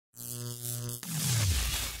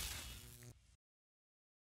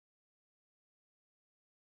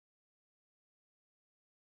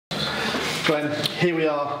Glenn, here we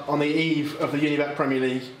are on the eve of the Unibet Premier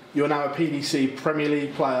League. You're now a PDC Premier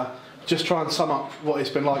League player. Just try and sum up what it's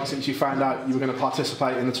been like since you found out you were going to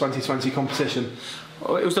participate in the 2020 competition.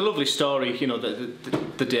 Well, it was a lovely story, you know,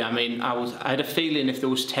 the day. I mean, I had a feeling if there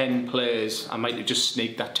was 10 players, I might have just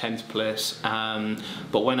sneaked that 10th place.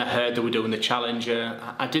 But when I heard they were doing the Challenger,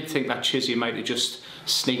 I did think that Chizzy might have just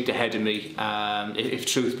sneaked ahead of me, if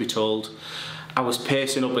truth be told. I was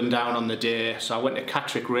pacing up and down on the day, so I went to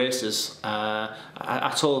Catterick Races.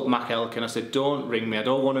 I told Mac Elkin, I said, don't ring me, I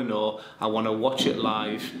don't want to know, I want to watch it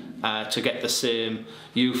live to get the same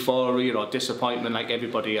euphoria or disappointment like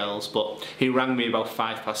everybody else. But he rang me about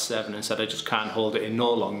 7:05 and said, I just can't hold it in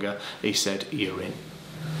no longer. He said, you're in.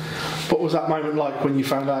 What was that moment like when you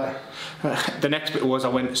found out? The next bit was I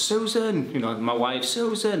went, Susan, you know, my wife,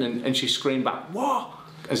 Susan, and she screamed back, what?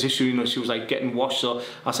 As if she, you know, she was like getting washed. So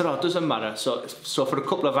I said, oh, it doesn't matter. So for a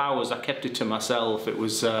couple of hours I kept it to myself. It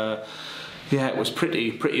was yeah, it was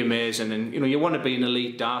pretty amazing. And you know, you want to be an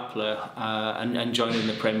elite dart player and joining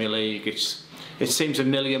the Premier League. It seems a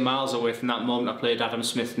million miles away from that moment I played Adam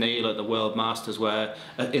Smith-Neil at the World Masters, where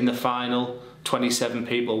in the final 27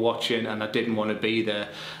 people watching and I didn't want to be there.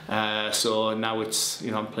 So now it's,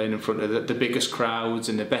 you know, I'm playing in front of the biggest crowds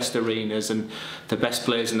and the best arenas and the best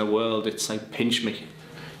players in the world. It's like pinch me.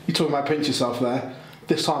 You're talking about pinch yourself there.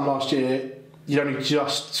 This time last year, you'd only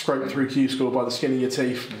just scraped through Q School by the skin of your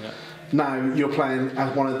teeth. Yeah. Now you're playing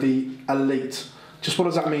as one of the elite. Just what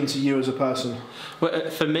does that mean to you as a person? Well,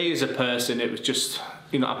 for me as a person, it was just,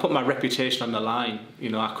 you know, I put my reputation on the line. You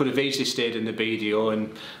know, I could have easily stayed in the BDO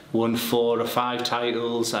and won 4 or 5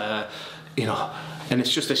 titles. You know, and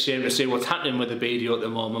it's just a shame to see what's happening with the BDO at the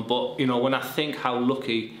moment. But you know, when I think how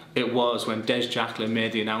lucky it was when Des Jacklin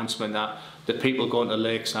made the announcement that the people going to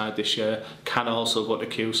Lakeside this year can also go to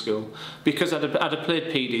Q School, because I'd have played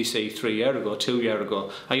PDC 2 years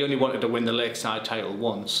ago. I only wanted to win the Lakeside title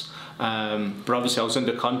once, but obviously I was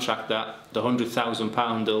under contract that the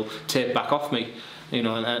 £100,000 they'll take back off me, you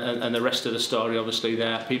know, and the rest of the story obviously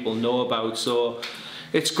there people know about. So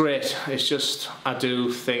it's great. It's just, I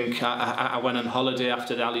do think I went on holiday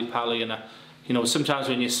after the Ali Pali, and you know, sometimes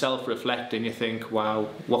when you self-reflect and you think, wow,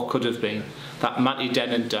 what could have been? That Matty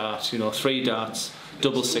Denon dart, you know, 3 darts,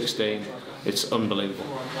 double 16, it's unbelievable.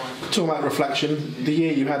 Talking about reflection, the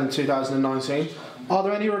year you had in 2019, are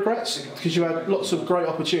there any regrets? Because you had lots of great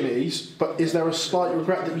opportunities, but is there a slight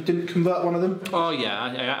regret that you didn't convert one of them? Oh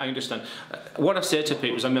yeah, I understand. What I say to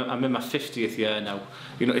people is I'm in my 50th year now.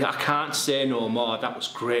 You know, I can't say no more. That was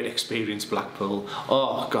great experience, Blackpool.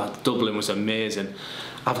 Oh God, Dublin was amazing.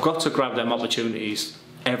 I've got to grab them opportunities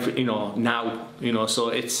now, you know, so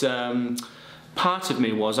it's part of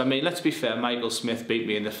me was, I mean, let's be fair, Michael Smith beat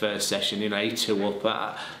me in the first session, you know, 8-2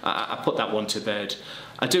 up. I put that one to bed.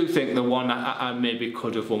 I do think the one I maybe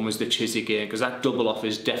could have won was the Chizzy game, because that double off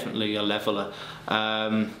is definitely a leveller.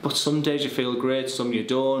 But some days you feel great, some you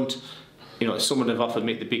don't. You know, someone have offered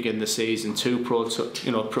me at the beginning of the season 2 Pro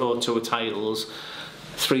Tour titles,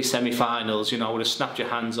 3 semi-finals, you know, I would have snapped your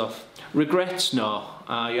hands off. Regrets? No,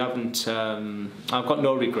 I haven't. I've got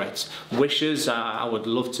no regrets. Wishes? I would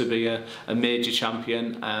love to be a major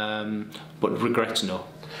champion, but regrets? No.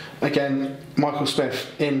 Again, Michael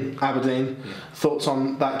Smith in Aberdeen. Yeah. Thoughts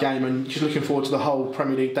on that game, and just looking forward to the whole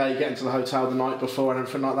Premier League day, getting to the hotel the night before and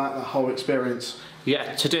everything like that. That whole experience.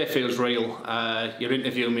 Yeah, today feels real. You're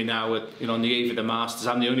interviewing me now on the eve of the Masters.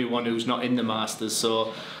 I'm the only one who's not in the Masters,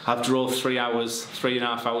 so I've drove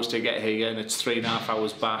 3.5 hours to get here, and it's 3.5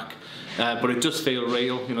 hours back. But it does feel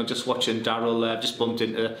real, you know, just watching Daryl, just bumped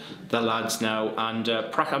into the lads now, and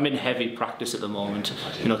I'm in heavy practice at the moment,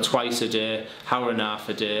 you know, twice a day, hour and a half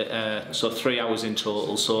a day, so 3 hours in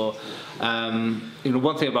total. So, you know,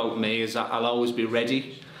 one thing about me is that I'll always be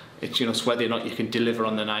ready. It's, you know, it's whether or not you can deliver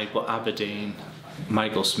on the night, but Aberdeen,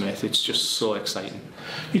 Michael Smith, it's just so exciting.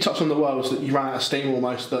 You touched on the Worlds, that you ran out of steam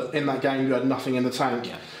almost, that in that game you had nothing in the tank.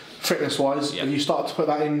 Yeah. Fitness wise, have you started to put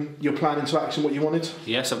that in your plan into action, what you wanted?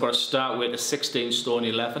 Yes, I've got to start with a 16 stone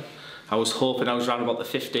 11. I was hoping I was around about the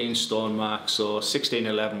 15 stone mark, so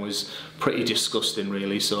 16-11 was pretty disgusting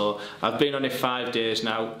really. So I've been on it 5 days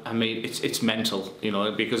now. I mean, it's mental, you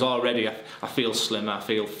know, because already I feel slimmer, I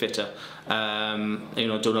feel fitter. You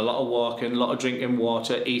know, done a lot of walking, a lot of drinking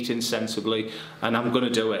water, eating sensibly, and I'm going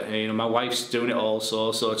to do it. You know, my wife's doing it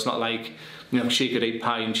also, so it's not like, you know, she could eat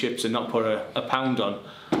pie and chips and not put a pound on.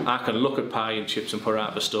 I can look at pie and chips and put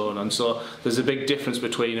half a stone on. So there's a big difference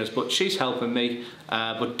between us, but she's helping me.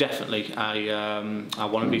 But definitely, I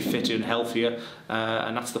want to be fitter and healthier,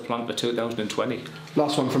 and that's the plan for 2020.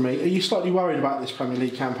 Last one from me. Are you slightly worried about this Premier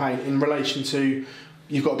League campaign in relation to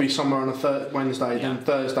you've got to be somewhere on a Wednesday, then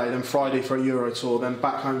Thursday, then Friday for a Euro tour, then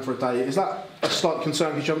back home for a day. Is that a slight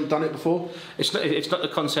concern because you haven't done it before? It's not the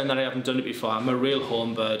concern that I haven't done it before. I'm a real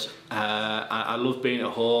home bird. I love being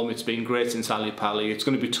at home. It's been great since Ali Pali. It's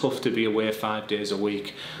going to be tough to be away 5 days a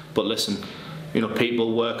week. But listen, you know,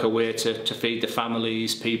 people work away to feed the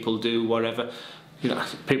families, people do whatever. You know,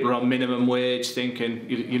 people are on minimum wage thinking,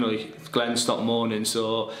 you know, Glenn, stop moaning.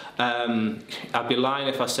 So I'd be lying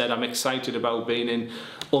if I said I'm excited about being in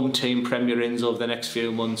umpteen Premier Inns over the next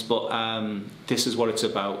few months, but this is what it's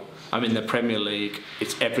about. I'm in the Premier League.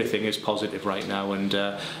 Everything is positive right now, and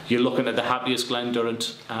you're looking at the happiest Glen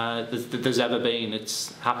Durrant there's ever been.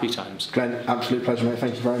 It's happy times. Glenn, absolute pleasure, mate.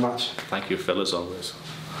 Thank you very much. Thank you, Phil, as always.